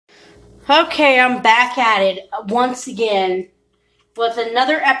Okay, I'm back at it once again with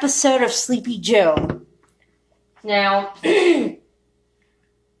another episode of Sleepy Joe. Now, I'm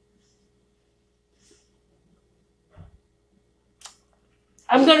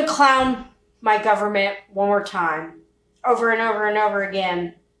going to clown my government one more time, over and over and over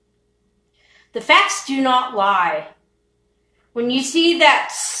again. The facts do not lie. When you see that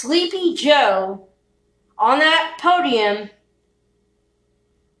Sleepy Joe on that podium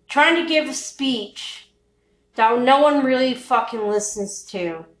trying to give a speech that no one really fucking listens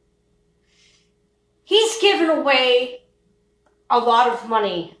to, he's giving away a lot of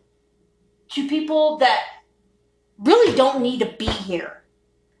money to people that really don't need to be here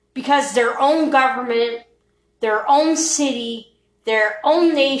because their own government, their own city, their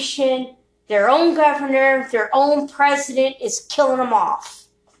own nation, their own governor, their own president is killing them off.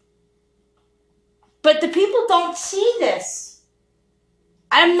 But the people don't see this.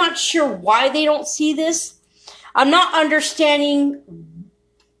 I'm not sure why they don't see this. I'm not understanding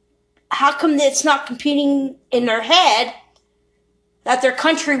how come it's not competing in their head that their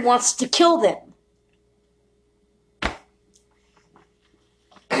country wants to kill them.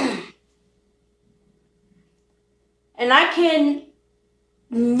 And I can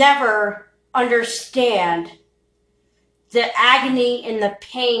never understand the agony and the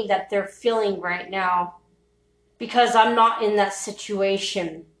pain that they're feeling right now because I'm not in that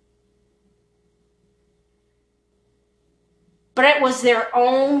situation. But it was their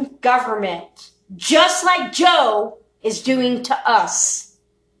own government, just like Joe is doing to us.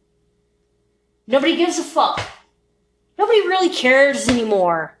 Nobody gives a fuck. Nobody really cares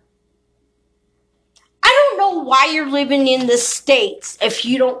anymore. I don't know why you're living in the States if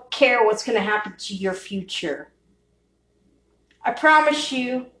you don't care what's going to happen to your future. I promise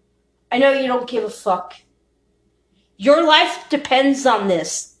you, I know you don't give a fuck. Your life depends on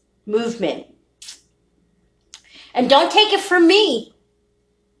this movement. And don't take it from me.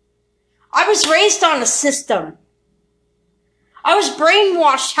 I was raised on a system. I was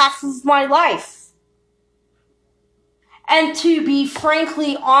brainwashed half of my life. And to be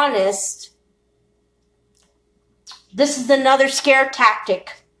frankly honest, this is another scare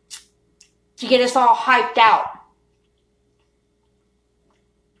tactic to get us all hyped out.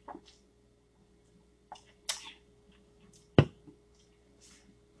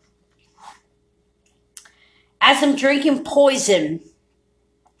 As I'm drinking poison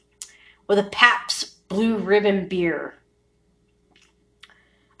with a Pabst Blue Ribbon beer.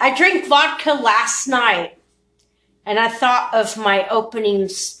 I drank vodka last night, and I thought of my opening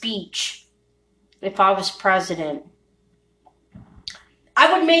speech if I was president.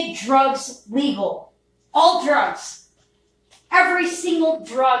 I would make drugs legal. All drugs. Every single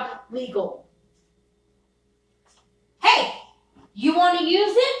drug legal. Hey, you want to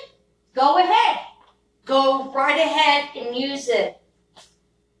use it? Go ahead. Go right ahead and use it.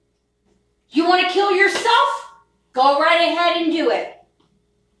 You want to kill yourself? Go right ahead and do it.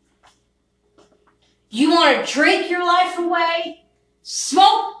 You want to drink your life away?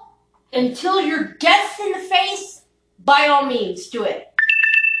 Smoke until you're death in the face? By all means, do it.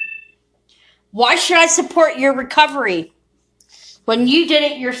 Why should I support your recovery when you did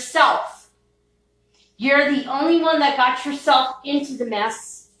it yourself? You're the only one that got yourself into the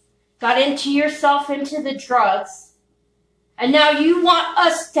mess, got yourself into the drugs, and now you want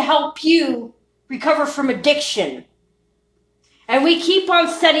us to help you recover from addiction. And we keep on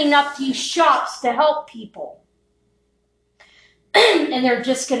setting up these shops to help people. And they're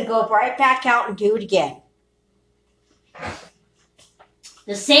just going to go right back out and do it again.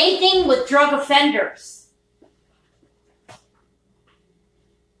 The same thing with drug offenders.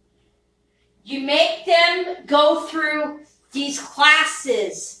 You make them go through these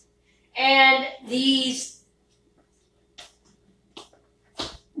classes and these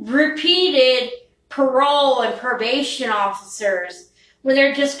repeated parole and probation officers when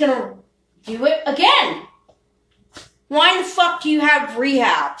they're just going to do it again. Why the fuck do you have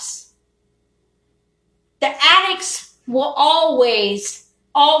rehabs? The addicts will always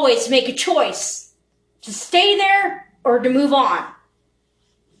make a choice to stay there or to move on.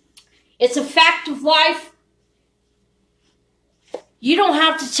 It's a fact of life. You don't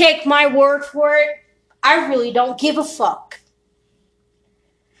have to take my word for it. I really don't give a fuck.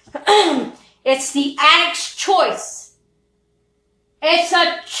 It's the addict's choice. It's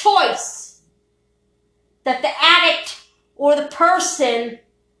a choice that the addict or the person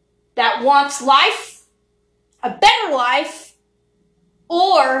that wants life, a better life,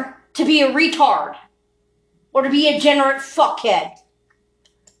 or to be a retard, or to be a degenerate fuckhead.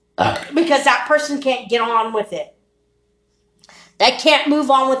 Because that person can't get on with it. that can't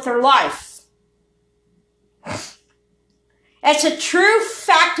move on with their life. It's a true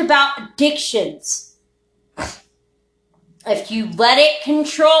fact about addictions. If you let it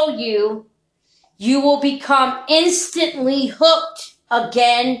control you, you will become instantly hooked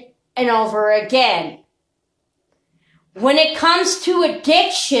again and over again. When it comes to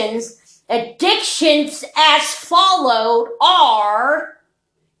addictions as followed are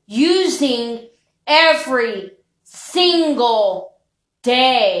using every single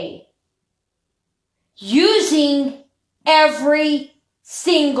day. Using every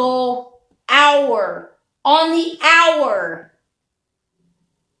single hour. On the hour.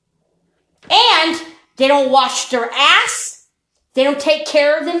 And they don't wash their ass. They don't take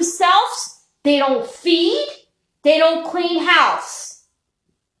care of themselves. They don't feed. They don't clean house.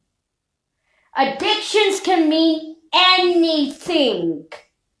 Addictions can mean anything.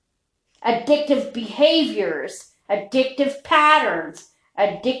 Addictive behaviors, addictive patterns,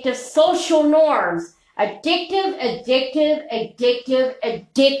 addictive social norms, addictive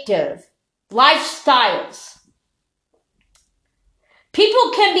lifestyles.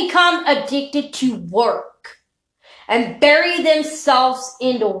 People can become addicted to work and bury themselves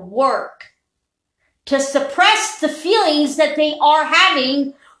into work to suppress the feelings that they are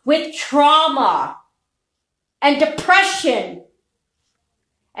having with trauma and depression.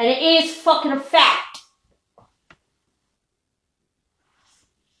 And it is fucking a fact.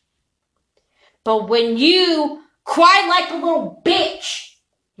 But when you cry like a little bitch,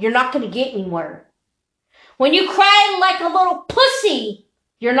 you're not going to get anywhere. When you cry like a little pussy,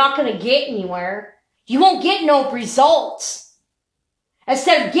 you're not going to get anywhere. You won't get no results.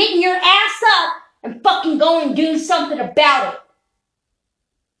 Instead of getting your ass up and fucking going and doing something about it.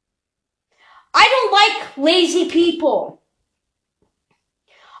 I don't like lazy people.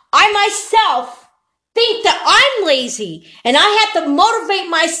 I myself think that I'm lazy and I have to motivate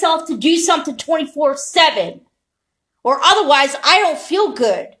myself to do something 24/7 or otherwise I don't feel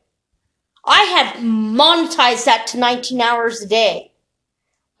good. I have monetized that to 19 hours a day,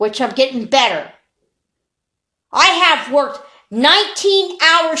 which I'm getting better. I have worked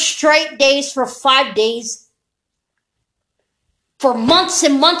 19-hour straight days for 5 days for months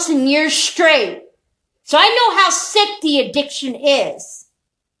and months and years straight. So I know how sick the addiction is.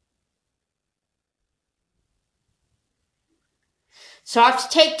 So I have to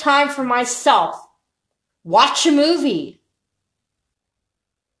take time for myself. Watch a movie.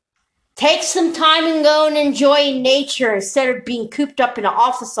 Take some time and go and enjoy nature instead of being cooped up in an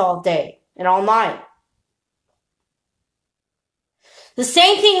office all day and all night. The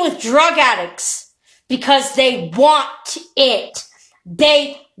same thing with drug addicts because they want it.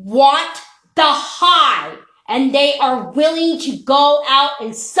 They want the high and they are willing to go out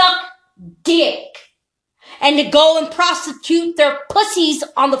and suck dick and to go and prostitute their pussies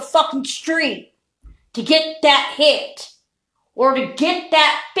on the fucking street to get that hit or to get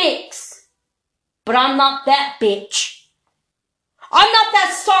that fix. But I'm not that bitch. I'm not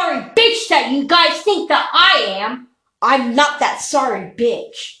that sorry bitch that you guys think that I am. I'm not that sorry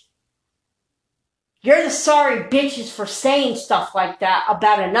bitch. You're the sorry bitches for saying stuff like that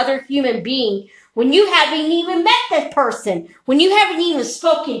about another human being when you haven't even met that person, when you haven't even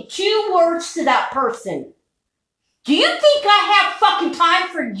spoken 2 words to that person. Do you think I have fucking time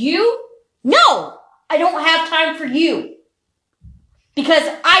for you? No, I don't have time for you. Because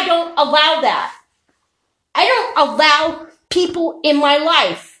I don't allow that. I don't allow people in my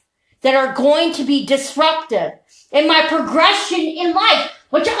life that are going to be disruptive in my progression in life,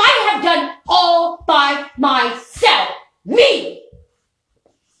 which I have done all by myself. Me!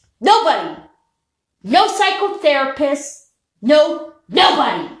 Nobody. No psychotherapist. No,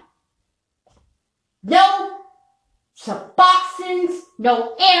 nobody. No Suboxones,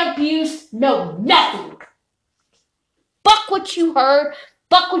 no abuse, no nothing. Fuck what you heard,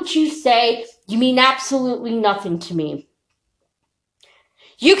 fuck what you say, you mean absolutely nothing to me.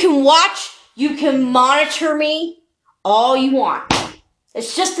 You can watch, you can monitor me all you want.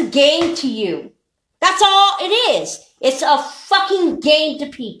 It's just a game to you. That's all it is. It's a fucking game to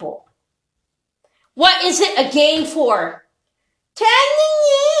people. What is it a game for?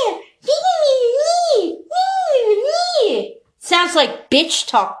 Sounds like bitch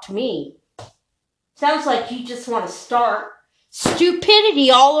talk to me. Sounds like you just want to start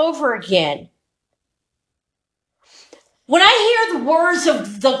stupidity all over again. When I hear the words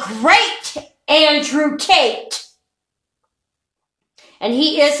of the great Andrew Tate, and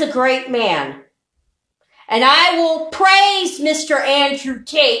he is a great man, and I will praise Mr. Andrew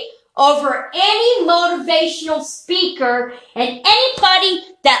Tate over any motivational speaker and anybody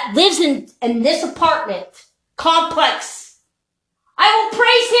that lives in this apartment complex I will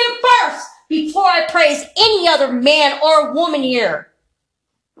praise him first before I praise any other man or woman here.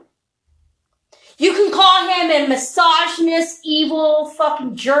 You can call him a misogynist, evil,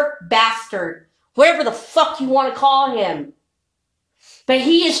 fucking jerk bastard. Whatever the fuck you want to call him. But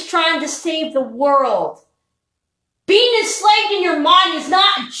he is trying to save the world. Being enslaved in your mind is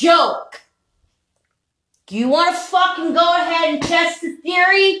not a joke. Do you want to fucking go ahead and test the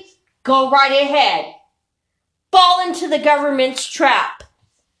theory? Go right ahead. Fall into the government's trap.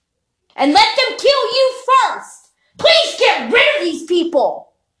 And let them kill you first. Please get rid of these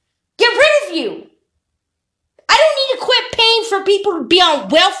people. Get rid of you. I don't need to quit paying for people to be on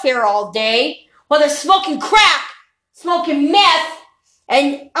welfare all day while they're smoking crack, smoking meth,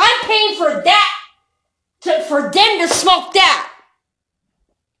 and I'm paying for that, for them to smoke that.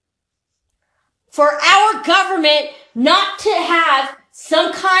 For our government not to have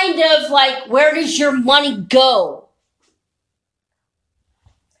some kind of where does your money go?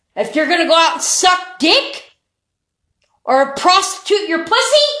 If you're going to go out and suck dick or prostitute your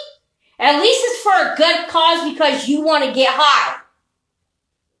pussy, at least it's for a good cause because you want to get high.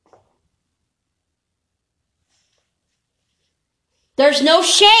 There's no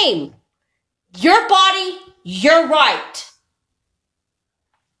shame. Your body, your right.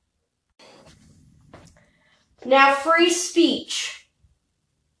 Now, free speech.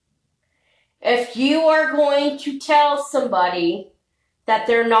 If you are going to tell somebody that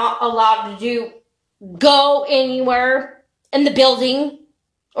they're not allowed to go anywhere in the building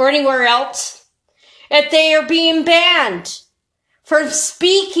or anywhere else, if they are being banned from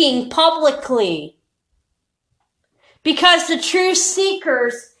speaking publicly, because the truth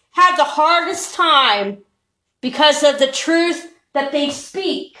seekers have the hardest time because of the truth that they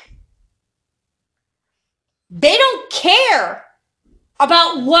speak. They don't care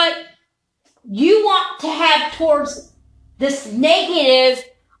about what you want to have towards this negative,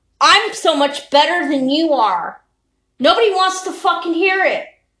 I'm so much better than you are. Nobody wants to fucking hear it.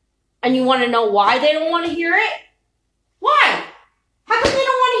 And you want to know why they don't want to hear it? Why? How come they don't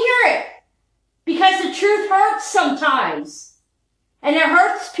want to hear it? Because the truth hurts sometimes. And it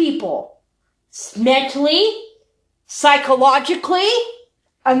hurts people. Mentally, psychologically,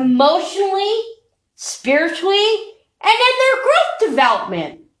 emotionally, spiritually, and in their growth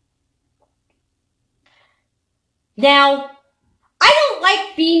development. Now, I don't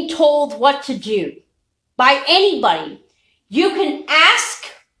like being told what to do by anybody. You can ask,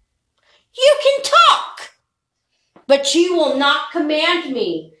 you can talk, but you will not command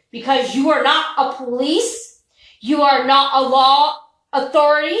me because you are not a police, you are not a law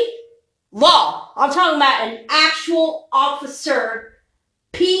authority. Law, I'm talking about an actual officer,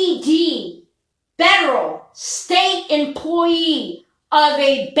 PD, federal, state employee of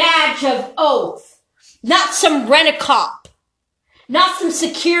a badge of oath. Not some rent-a-cop. Not some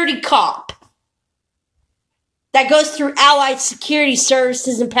security cop that goes through Allied Security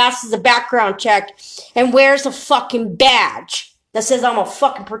Services and passes a background check and wears a fucking badge that says I'm gonna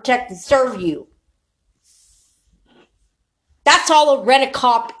fucking protect and serve you. That's all a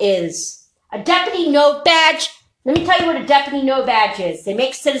rent-a-cop is. A deputy no badge. Let me tell you what a deputy no badge is. They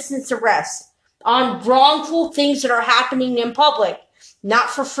make citizens arrest on wrongful things that are happening in public, not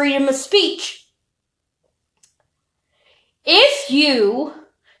for freedom of speech. If you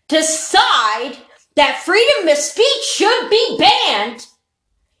decide that freedom of speech should be banned,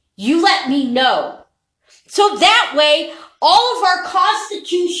 you let me know. So that way, all of our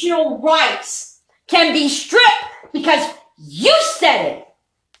constitutional rights can be stripped because you said it.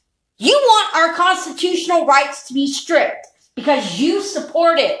 You want our constitutional rights to be stripped because you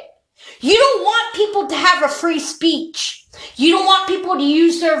support it. You don't want people to have a free speech. You don't want people to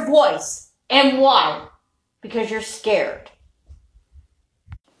use their voice. And why? Because you're scared.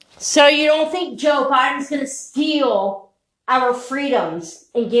 So you don't think Joe Biden's going to steal our freedoms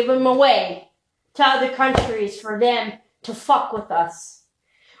and give them away to other countries for them to fuck with us?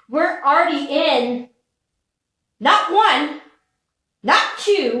 We're already in not one, not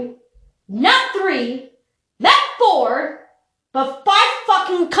two, not three, not four, but 5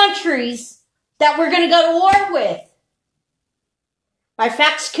 fucking countries that we're going to go to war with. My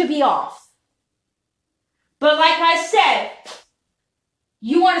facts could be off. But like I said,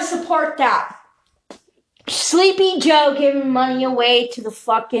 you want to support that. Sleepy Joe giving money away to the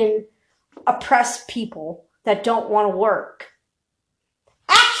fucking oppressed people that don't want to work.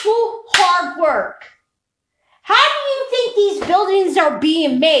 Actual hard work. How do you think these buildings are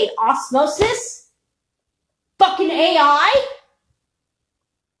being made? Osmosis? Fucking AI?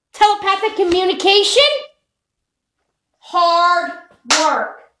 Telepathic communication? Hard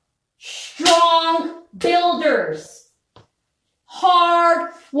work. Strong builders.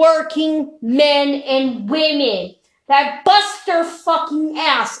 hard-working men and women that bust their fucking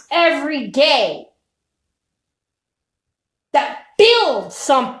ass every day, that build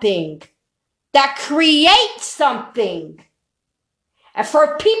something, that create something, and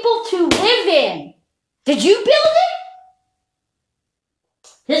for people to live in. Did you build it?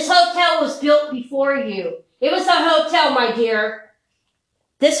 This hotel was built before you. It was a hotel, my dear.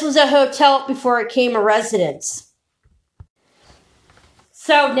 This was a hotel before it became a residence.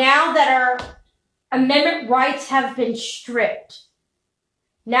 So now that our amendment rights have been stripped,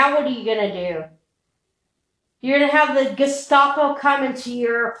 now what are you going to do? You're going to have the Gestapo come into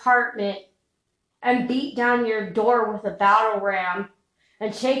your apartment and beat down your door with a battle ram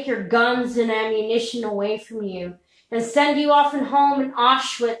and take your guns and ammunition away from you and send you off and home in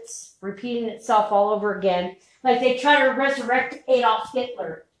Auschwitz, repeating itself all over again, like they try to resurrect Adolf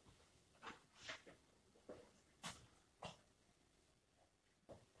Hitler.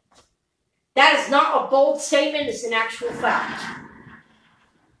 That is not a bold statement, it's an actual fact.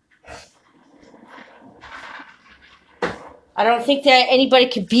 I don't think that anybody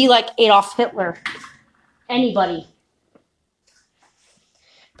could be like Adolf Hitler. Anybody.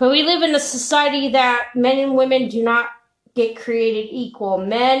 But we live in a society that men and women do not get created equal.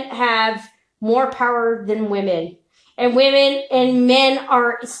 Men have more power than women. And women and men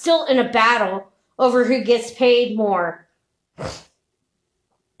are still in a battle over who gets paid more.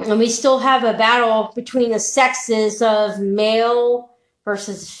 And we still have a battle between the sexes of male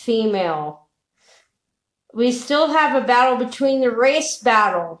versus female. We still have a battle between the race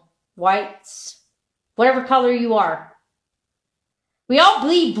battle. Whites, whatever color you are. We all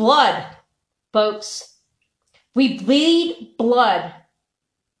bleed blood, folks. We bleed blood.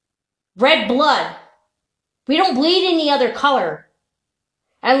 Red blood. We don't bleed any other color.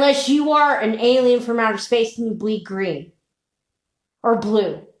 Unless you are an alien from outer space and you bleed green. Or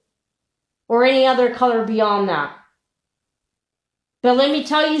blue. Or any other color beyond that. But let me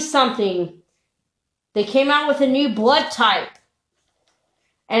tell you something. They came out with a new blood type.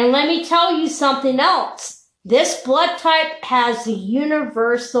 And let me tell you something else. This blood type has the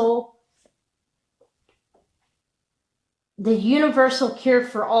universal cure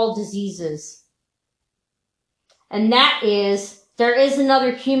for all diseases. And that is, there is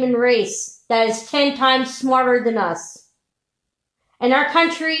another human race that is 10 times smarter than us. And our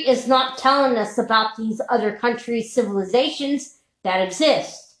country is not telling us about these other countries' civilizations that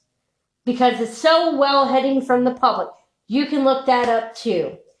exist. Because it's so well hidden from the public. You can look that up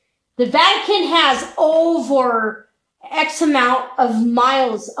too. The Vatican has over X amount of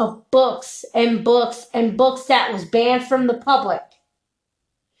miles of books and books and books that was banned from the public.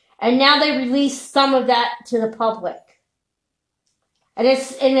 And now they release some of that to the public. And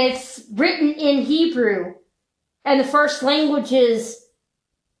it's written in Hebrew and the first languages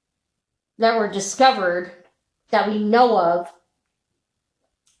that were discovered that we know of.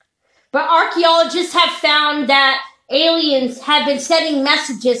 But archaeologists have found that aliens have been sending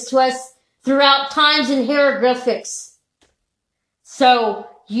messages to us throughout times in hieroglyphics. So,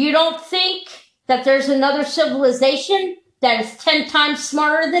 you don't think that there's another civilization that is 10 times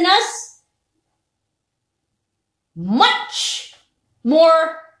smarter than us? Much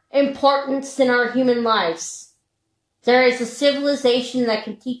more importance than our human lives. There is a civilization that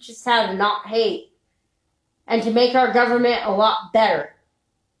can teach us how to not hate and to make our government a lot better.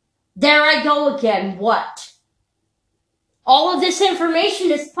 There I go again. What? All of this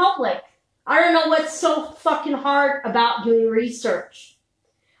information is public. I don't know what's so fucking hard about doing research.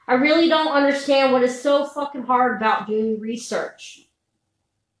 I really don't understand what is so fucking hard about doing research.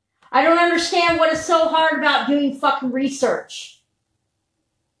 I don't understand what is so hard about doing fucking research.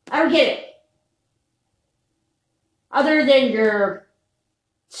 I don't get it. Other than you're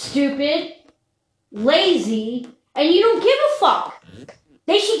stupid, lazy, and you don't give a fuck.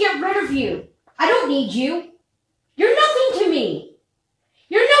 They should get rid of you. I don't need you. You're nothing to me.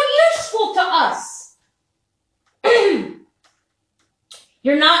 You're no useful to us.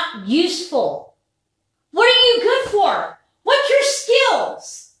 You're not useful. What are you good for? What's your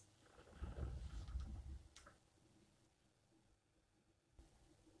skills?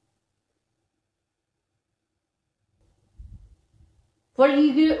 What are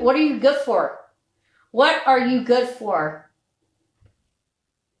you good for? What are you good for?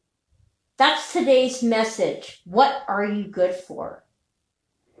 That's today's message. What are you good for?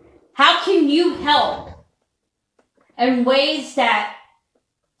 How can you help in ways that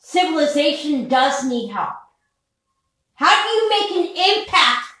civilization does need help? How do you make an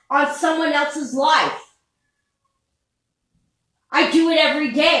impact on someone else's life? I do it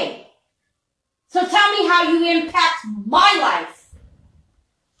every day. So tell me how you impact my life.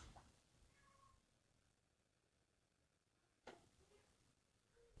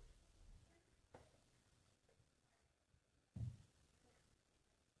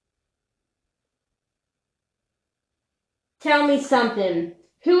 Tell me something.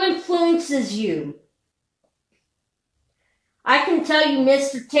 Who influences you? I can tell you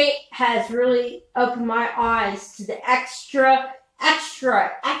Mr. Tate has really opened my eyes to the extra.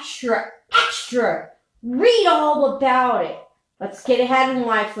 Read all about it. Let's get ahead in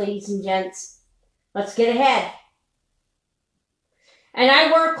life, ladies and gents. Let's get ahead. And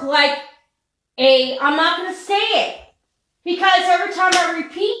I work like I'm not going to say it. Because every time I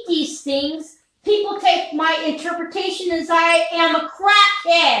repeat these things, people take my interpretation as I am a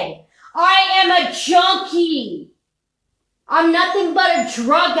crackhead. I am a junkie. I'm nothing but a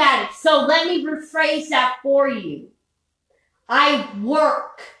drug addict. So let me rephrase that for you. I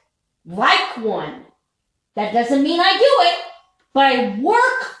work like one. That doesn't mean I do it, but I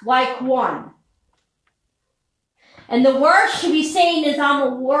work like one. And the word should be saying is I'm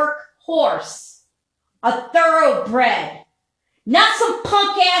a workhorse, a thoroughbred, not some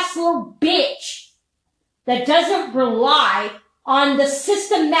punk-ass little bitch that doesn't rely on the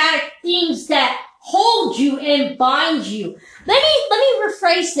systematic things that hold you and bind you. Let me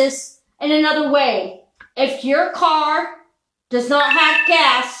rephrase this in another way. If your car does not have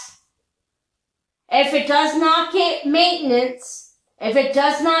gas, if it does not get maintenance, if it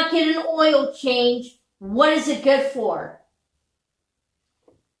does not get an oil change, what is it good for?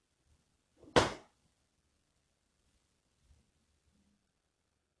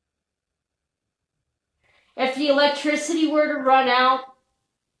 If the electricity were to run out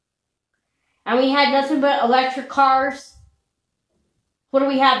and we had nothing but electric cars, what do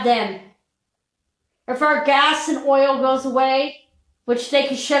we have then? If our gas and oil goes away, which they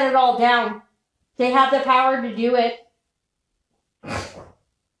could shut it all down, they have the power to do it.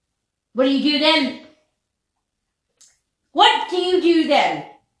 What do you do then? What do you do then,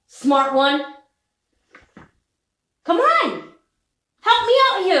 smart one? Come on. Help me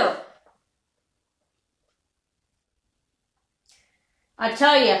out here. I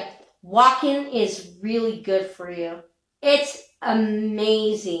tell you, walking is really good for you. It's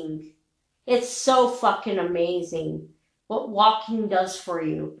amazing. It's so fucking amazing what walking does for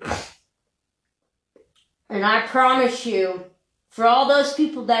you. And I promise you, for all those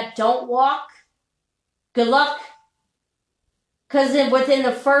people that don't walk, good luck. Because within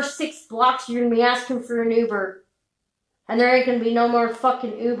the first 6 blocks, you're going to be asking for an Uber. And there ain't going to be no more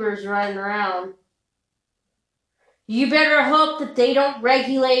fucking Ubers riding around. You better hope that they don't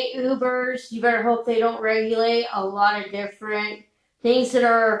regulate Ubers. You better hope they don't regulate a lot of different things that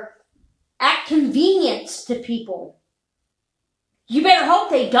are at convenience to people. You better hope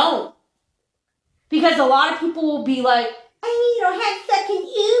they don't. Because a lot of people will be like, I don't have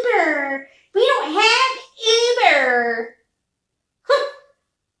fucking Uber. We don't have Uber. Huh.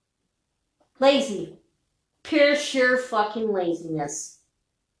 Lazy. Pure, sheer fucking laziness.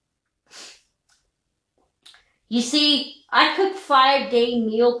 You see, I cook 5-day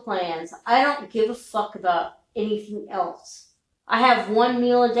meal plans. I don't give a fuck about anything else. I have 1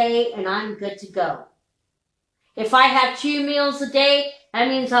 meal a day and I'm good to go. If I have 2 meals a day, that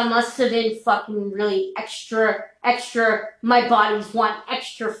means I must have been fucking really extra. My body's want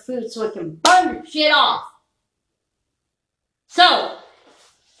extra food so it can burn the shit off. So,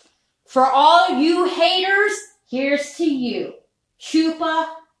 for all you haters, here's to you. Chupa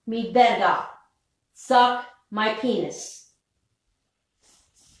mi verga. Suck my penis.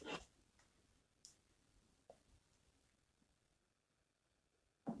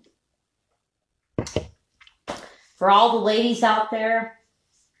 For all the ladies out there,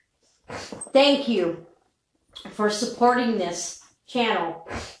 thank you for supporting this channel.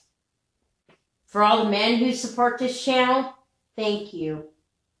 For all the men who support this channel, thank you.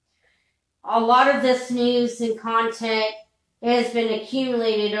 A lot of this news and content has been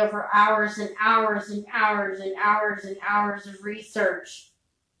accumulated over hours and hours and hours and hours and hours of research.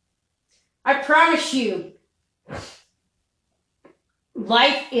 I promise you,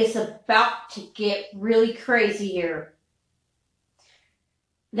 life is about to get really crazy here.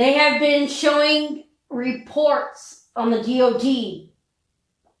 They have been showing reports on the DOD.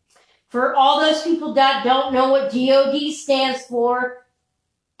 For all those people that don't know what DOD stands for,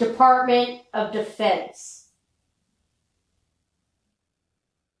 Department of Defense.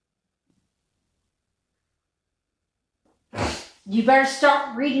 You better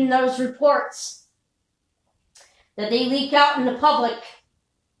start reading those reports that they leak out in the public.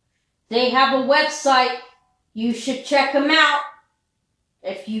 They have a website. You should check them out.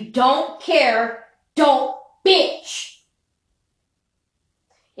 If you don't care, don't bitch.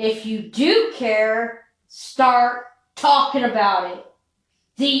 If you do care, start talking about it.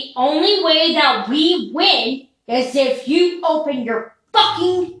 The only way that we win is if you open your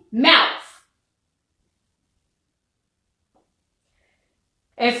fucking mouth.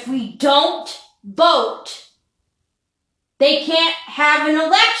 If we don't vote, they can't have an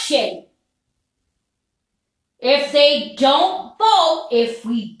election. If we don't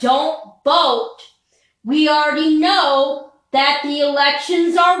vote, we already know that the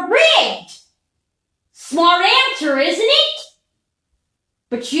elections are rigged. Smart answer, isn't it?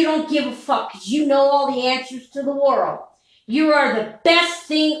 But you don't give a fuck because you know all the answers to the world. You are the best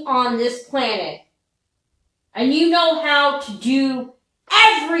thing on this planet. And you know how to do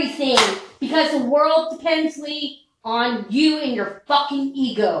everything because the world depends on you and your fucking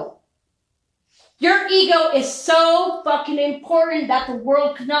ego. Your ego is so fucking important that the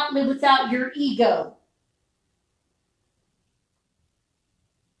world could not live without your ego.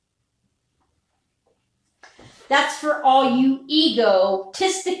 That's for all you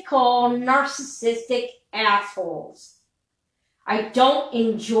egotistical, narcissistic assholes. I don't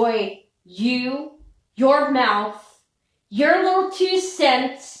enjoy you, your mouth, your little 2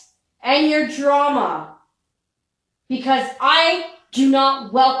 cents, and your drama. Because I do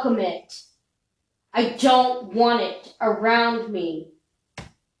not welcome it. I don't want it around me.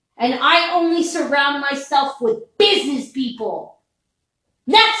 And I only surround myself with business people.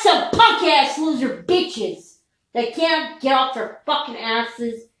 Not some punk-ass loser bitches that can't get off their fucking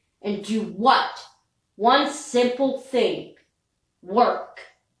asses and do what? One simple thing. Work.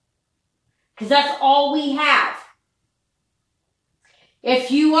 Because that's all we have.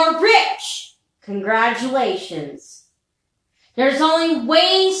 If you are rich, congratulations. There's only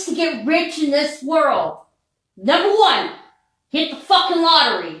ways to get rich in this world. Number 1, hit the fucking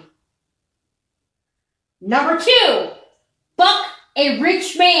lottery. Number 2, fuck a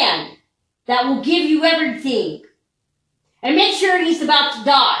rich man that will give you everything. And make sure he's about to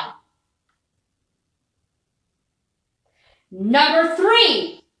die. Number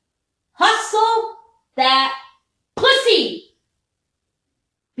 3, hustle that pussy.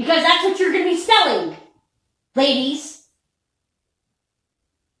 Because that's what you're going to be selling, ladies.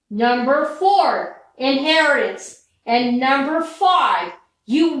 Number 4, inheritance. And number 5,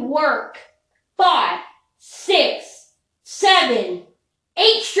 you work 5, 6, 7,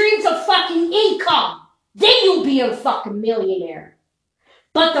 8 streams of fucking income. Then you'll be a fucking millionaire.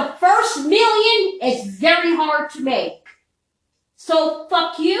 But the first million is very hard to make. So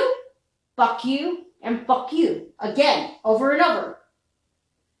fuck you, and fuck you. Again, over and over.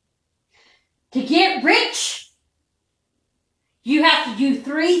 To get rich, you have to do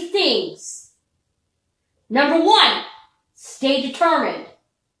 3 things. Number 1, stay determined.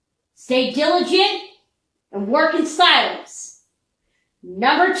 Stay diligent and work in silence.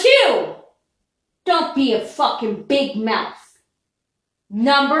 Number 2, don't be a fucking big mouth.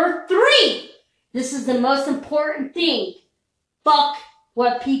 Number 3, this is the most important thing. Fuck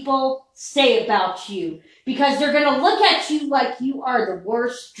what people say about you. Because they're going to look at you like you are the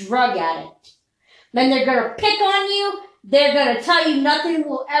worst drug addict. Then they're going to pick on you. They're going to tell you nothing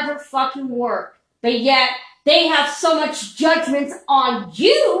will ever fucking work. But yet, they have so much judgment on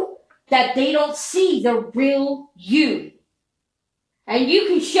you that they don't see the real you. And you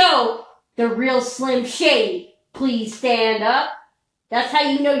can show the real Slim Shady. Please stand up. That's how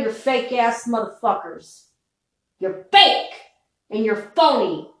you know you're fake ass motherfuckers. You're fake. And you're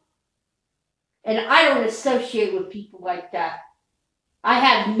phony. And I don't associate with people like that. I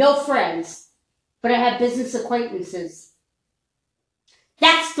have no friends. But I have business acquaintances.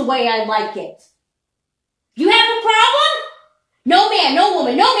 That's the way I like it. You have a problem? No man, no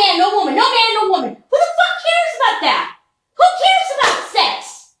woman, no man, no woman, no man, no woman. Who the fuck cares about that? Who cares about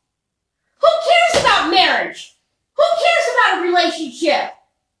sex? Who cares about marriage? Who cares about a relationship?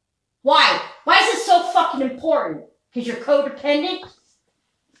 Why? Why is it so fucking important? Because you're codependent?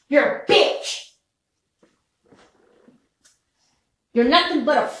 You're a bitch. You're nothing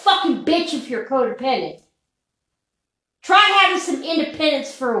but a fucking bitch if you're codependent. Try having some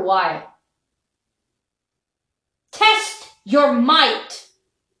independence for a while. Test your might.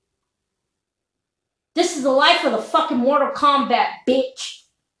 This is the life of the fucking Mortal Kombat, bitch.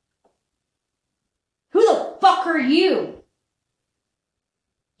 Who the fuck are you?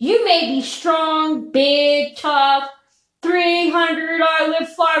 You may be strong, big, tough, 300, I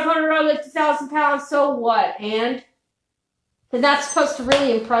lift 500, I lift 1,000 pounds, so what? And? Then that's supposed to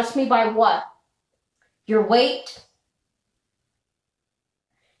really impress me by what? Your weight?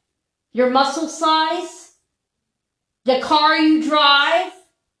 Your muscle size? The car you drive?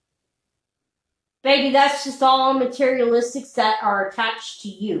 Baby, that's just all materialistics that are attached to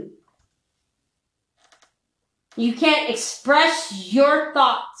you. You can't express your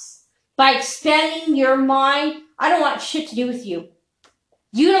thoughts by expanding your mind. I don't want shit to do with you.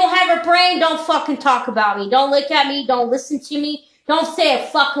 You don't have a brain, don't fucking talk about me. Don't look at me, don't listen to me. Don't say a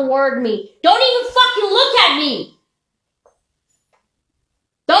fucking word to me. Don't even fucking look at me.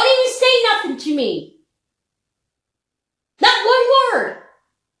 Don't even say nothing to me. Not one word.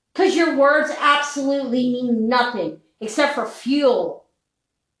 Because your words absolutely mean nothing except for fuel.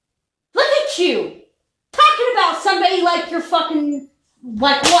 Look at you. Talking about somebody like you're fucking...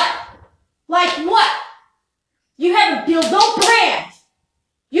 Like what? Like what? You haven't built no brand.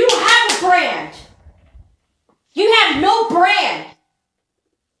 You don't have a brand. You have no brand.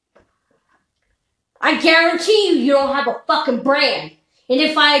 I guarantee you don't have a fucking brand. And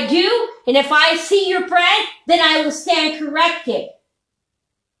if I do, and if I see your brand, then I will stand corrected.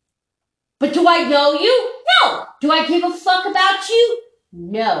 But do I know you? No. Do I give a fuck about you?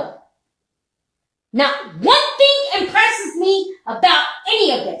 No. Not one thing impresses me about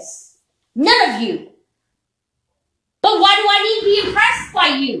any of this. None of you. But why do I need to be impressed by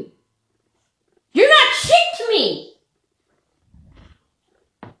you? You're not shit to me.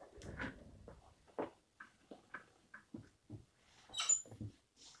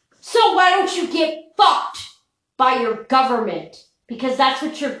 So why don't you get fucked by your government? Because that's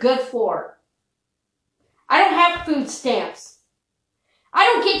what you're good for. I don't have food stamps. I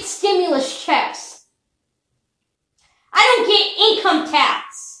don't get stimulus checks. I don't get income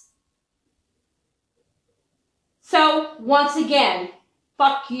tax. So, once again,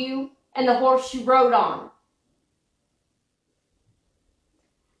 fuck you and the horse you rode on.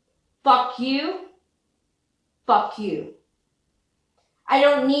 Fuck you. Fuck you. I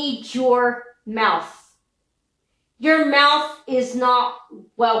don't need your mouth. Your mouth is not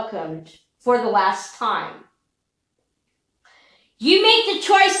welcomed for the last time. You make the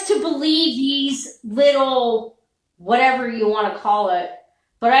choice to believe these little, whatever you want to call it,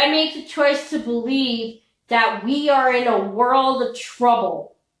 but I make the choice to believe that we are in a world of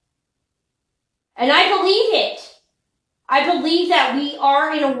trouble. And I believe it. I believe that we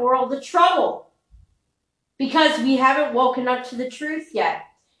are in a world of trouble. Because we haven't woken up to the truth yet.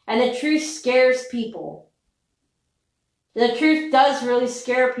 And the truth scares people. The truth does really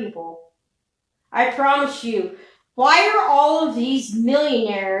scare people. I promise you. Why are all of these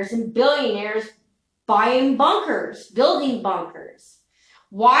millionaires and billionaires buying bunkers, building bunkers?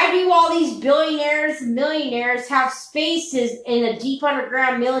 Why do all these billionaires and millionaires have spaces in a deep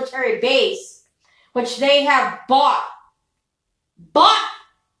underground military base, which they have bought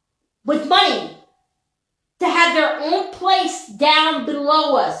with money, to have their own place down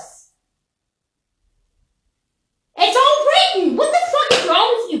below us? It's all written. What the fuck is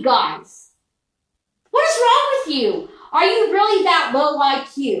wrong with you guys? What is wrong with you? Are you really that low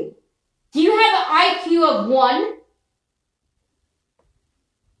IQ? Do you have an IQ of 1?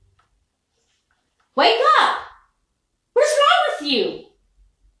 Wake up. What is wrong with you?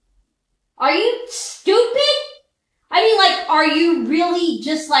 Are you stupid? I mean, like, are you really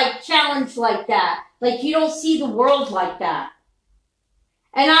just, like, challenged like that? Like, you don't see the world like that.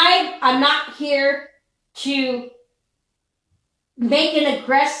 And I'm not here to make an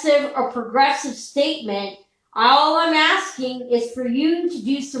aggressive or progressive statement. All I'm asking is for you to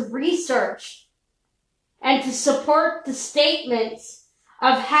do some research and to support the statements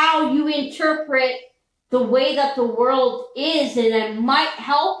of how you interpret the way that the world is, and it might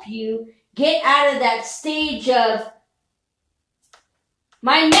help you get out of that stage of,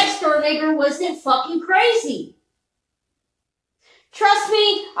 my next door neighbor wasn't fucking crazy. Trust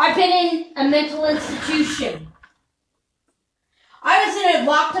me, I've been in a mental institution. I was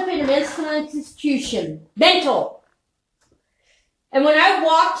locked up in a mental institution. Mental. And when I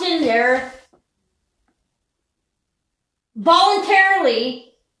walked in there,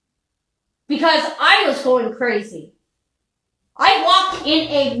 voluntarily, because I was going crazy, I walked in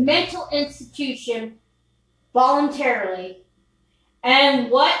a mental institution voluntarily.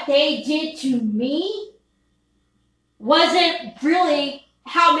 And what they did to me wasn't really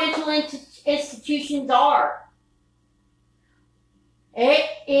how mental institutions are. It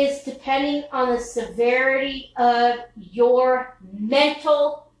is depending on the severity of your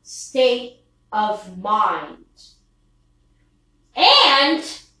mental state of mind. And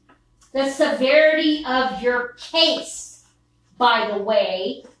the severity of your case, by the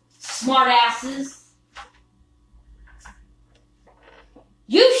way, smartasses.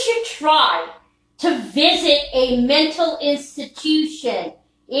 You should try to visit a mental institution.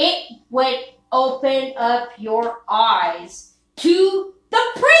 It would open up your eyes to the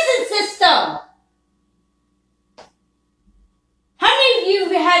prison system. How many of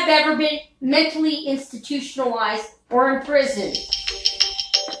you have ever been mentally institutionalized or in prison?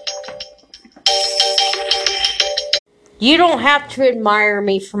 You don't have to admire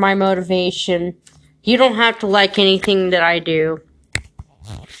me for my motivation. You don't have to like anything that I do.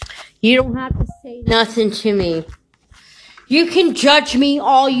 You don't have to say nothing to me. You can judge me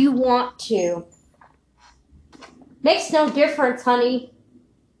all you want to. Makes no difference, honey.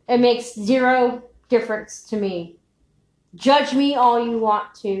 It makes zero difference to me. Judge me all you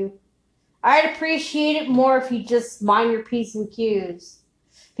want to. I'd appreciate it more if you just mind your P's and Q's.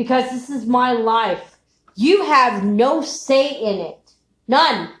 Because this is my life. You have no say in it.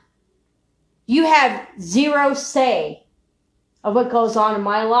 None. You have zero say of what goes on in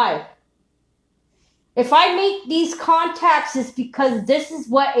my life. If I make these contacts, it's because this is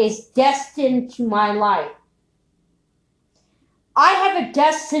what is destined to my life. I have a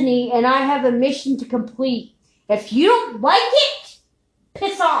destiny and I have a mission to complete. If you don't like it,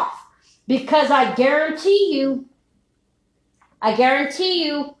 piss off. Because I guarantee you,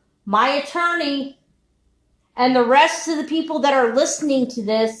 my attorney and the rest of the people that are listening to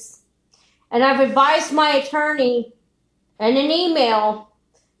this, and I've advised my attorney in an email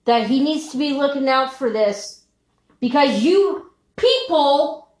that he needs to be looking out for this, because you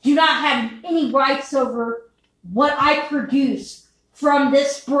people do not have any rights over what I produce from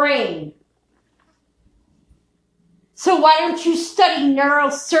this brain. So why don't you study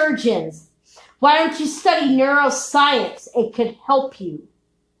neurosurgeons? Why don't you study neuroscience? It could help you.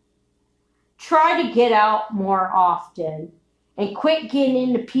 Try to get out more often and quit getting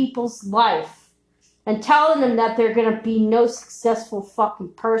into people's life and telling them that they're going to be no successful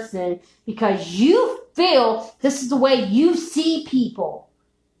fucking person because you feel this is the way you see people.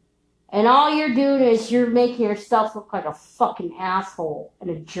 And all you're doing is you're making yourself look like a fucking asshole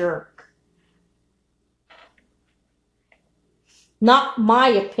and a jerk. Not my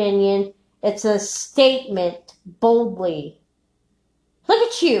opinion. It's a statement boldly. Look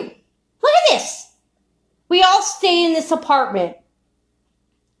at you. Look at this. We all stay in this apartment.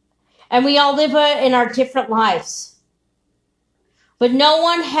 And we all live in our different lives. But no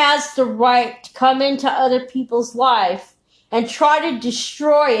one has the right to come into other people's life and try to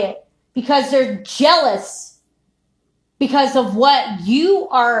destroy it because they're jealous because of what you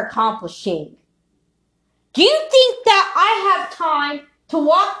are accomplishing. Do you think that I have time to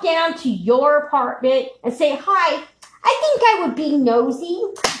walk down to your apartment and say, hi, I think I would be nosy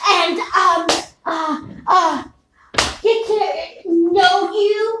and get to know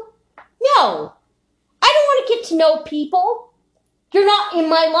you? No. I don't want to get to know people. You're not in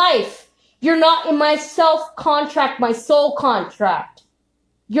my life. You're not in my self-contract, my soul contract.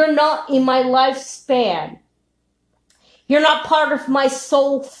 You're not in my lifespan. You're not part of my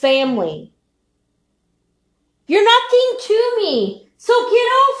soul family. You're nothing to me, so get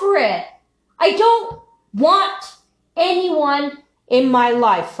over it. I don't want anyone in my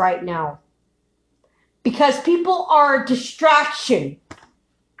life right now because people are a distraction.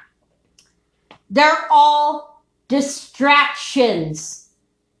 They're all distractions.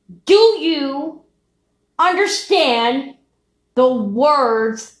 Do you understand the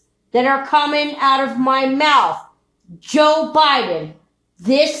words that are coming out of my mouth? Joe Biden,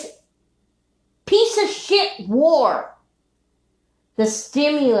 this piece of shit war, the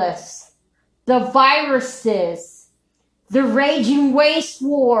stimulus, the viruses, the raging race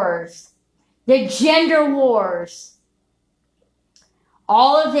wars, the gender wars.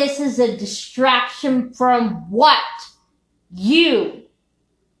 All of this is a distraction from what? You.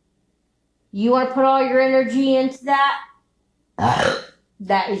 You want to put all your energy into that?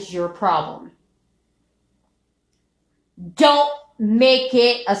 That is your problem. Don't make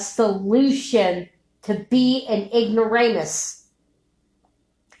it a solution to be an ignoramus.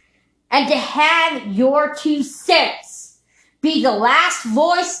 And to have your 2 cents be the last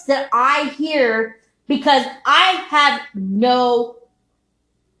voice that I hear because I have no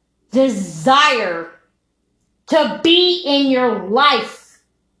desire to be in your life.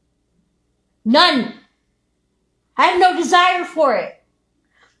 None. I have no desire for it.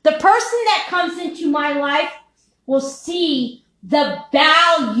 The person that comes into my life will see the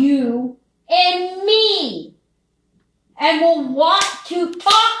value in me and will want to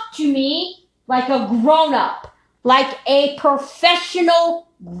talk to me like a grown-up, like a professional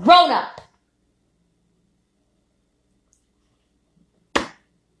grown-up.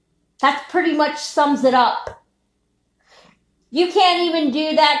 That pretty much sums it up. You can't even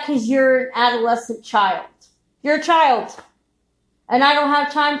do that because you're an adolescent child. You're a child. And I don't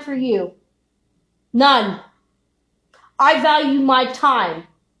have time for you. None. I value my time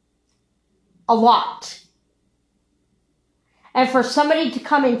a lot. And for somebody to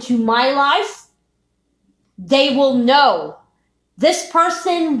come into my life, they will know. This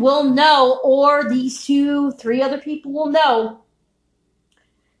person will know, or these 2, 3 other people will know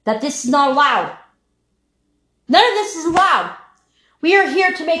that this is not allowed. None of this is allowed. We are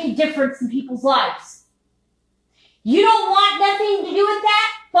here to make a difference in people's lives. You don't want nothing to do with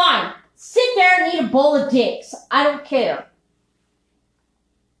that? Fine. Sit there and eat a bowl of dicks. I don't care.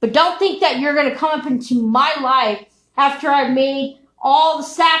 But don't think that you're going to come up into my life after I've made all the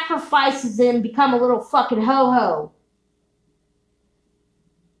sacrifices and become a little fucking ho-ho.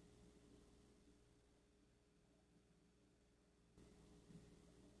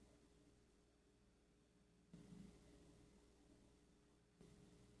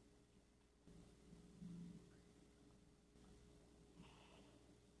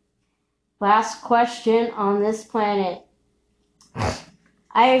 Last question on this planet.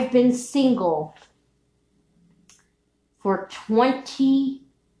 I have been single for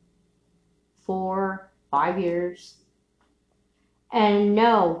 5 years. And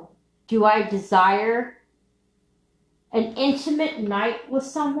no, do I desire an intimate night with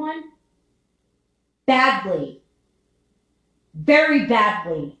someone? Badly. Very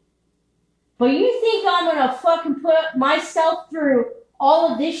badly. But you think I'm gonna fucking put myself through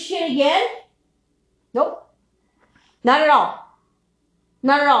all of this shit again? Nope. Not at all.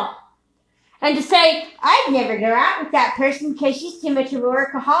 Not at all. And to say, I'd never go out with that person because she's too much of a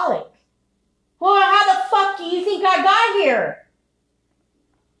workaholic. Well, how the fuck do you think I got here?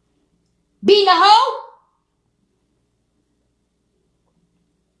 Being a hoe?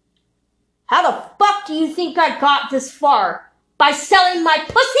 How the fuck do you think I got this far? By selling my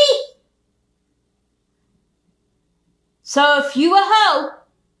pussy? So if you a hoe,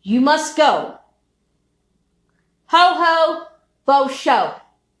 you must go. Ho ho, faux show.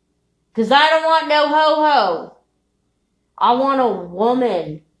 Cause I don't want no ho ho. I want a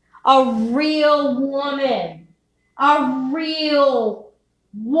woman. A real woman. A real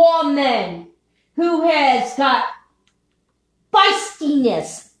woman who has got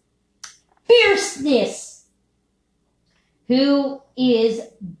feistiness, fierceness, who is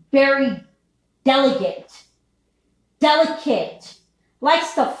very delicate,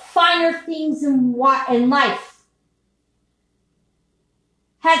 likes the finer things in life,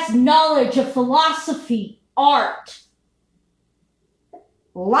 has knowledge of philosophy, art,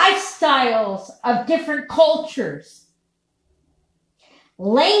 lifestyles of different cultures,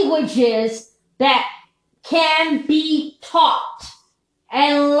 languages that can be taught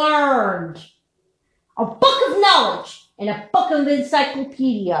and learned, a book of knowledge and a book of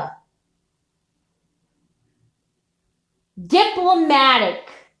encyclopedia, diplomatic,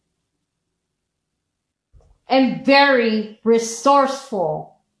 and very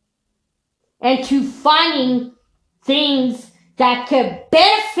resourceful, and to finding things that could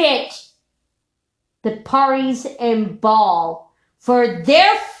benefit the parties involved for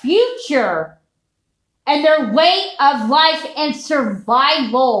their future and their way of life and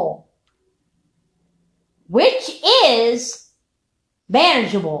survival, which is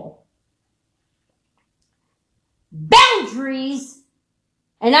manageable. Boundaries,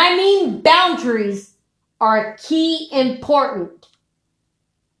 and I mean boundaries, are key important.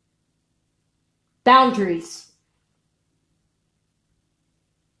 Boundaries.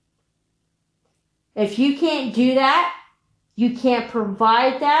 If you can't do that, you can't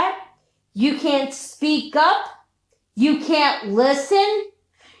provide that, you can't speak up, you can't listen,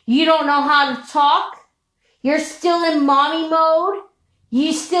 you don't know how to talk, you're still in mommy mode,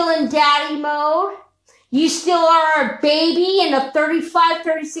 you still in daddy mode, you still are a baby in a 35,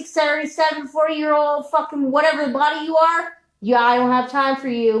 36, 37, 40-year-old fucking whatever body you are, yeah, I don't have time for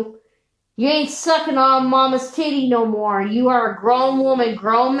you. You ain't sucking on mama's titty no more. You are a grown woman,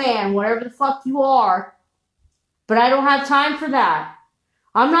 grown man, whatever the fuck you are. But I don't have time for that.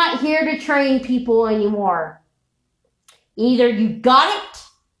 I'm not here to train people anymore. Either you got it,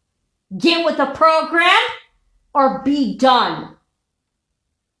 get with the program, or be done.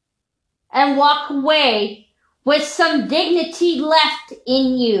 And walk away with some dignity left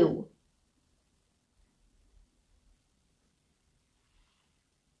in you.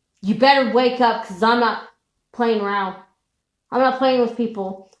 You better wake up, because I'm not playing around. I'm not playing with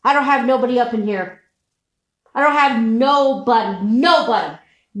people. I don't have nobody up in here. I don't have nobody.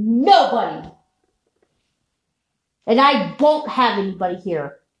 And I won't have anybody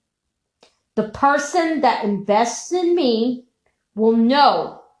here. The person that invests in me will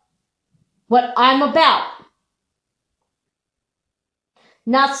know what I'm about.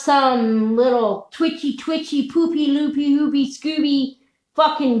 Not some little twitchy, poopy, loopy, hoopy, scooby,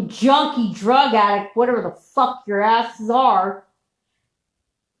 fucking junkie drug addict, whatever the fuck your asses are.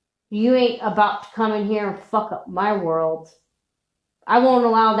 You ain't about to come in here and fuck up my world. I won't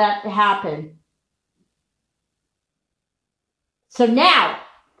allow that to happen. So now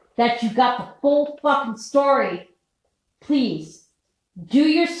that you got the full fucking story, please do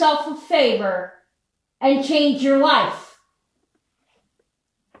yourself a favor and change your life.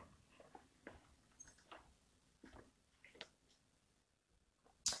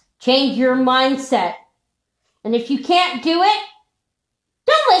 Change your mindset. And if you can't do it,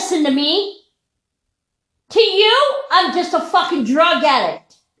 don't listen to me. To you, I'm just a fucking drug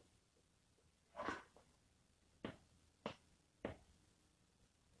addict.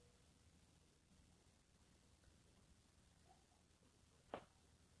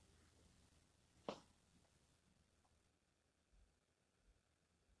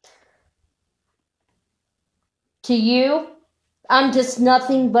 To you, I'm just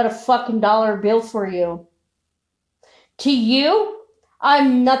nothing but a fucking dollar bill for you. To you,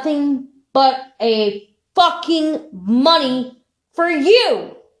 I'm nothing but a fucking money for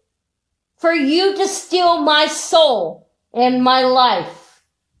you. For you to steal my soul and my life.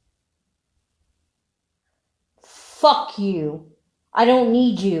 Fuck you. I don't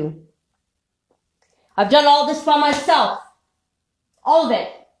need you. I've done all this by myself. All of it.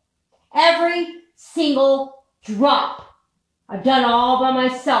 Every single drop. I've done all by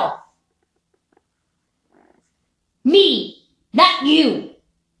myself. Me, not you.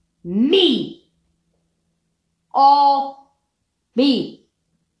 Me. All me.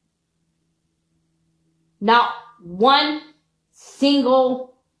 Not one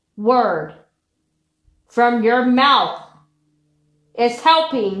single word from your mouth is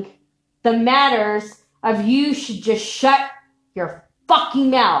helping the matters of you should just shut your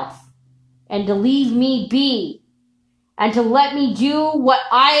fucking mouth and to leave me be and to let me do what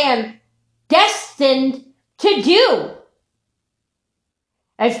I am destined to do.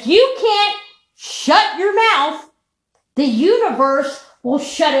 If you can't shut your mouth, the universe will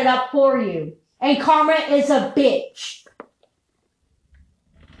shut it up for you. And karma is a bitch.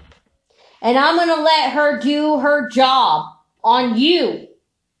 And I'm going to let her do her job on you.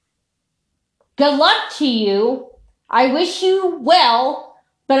 Good luck to you. I wish you well,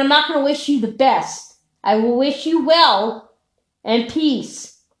 but I'm not going to wish you the best. I will wish you well and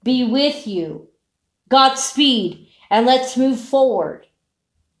peace be with you. Godspeed, and let's move forward.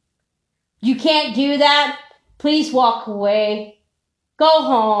 You can't do that? Please walk away. Go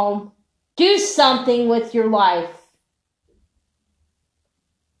home. Do something with your life.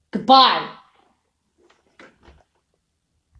 Goodbye.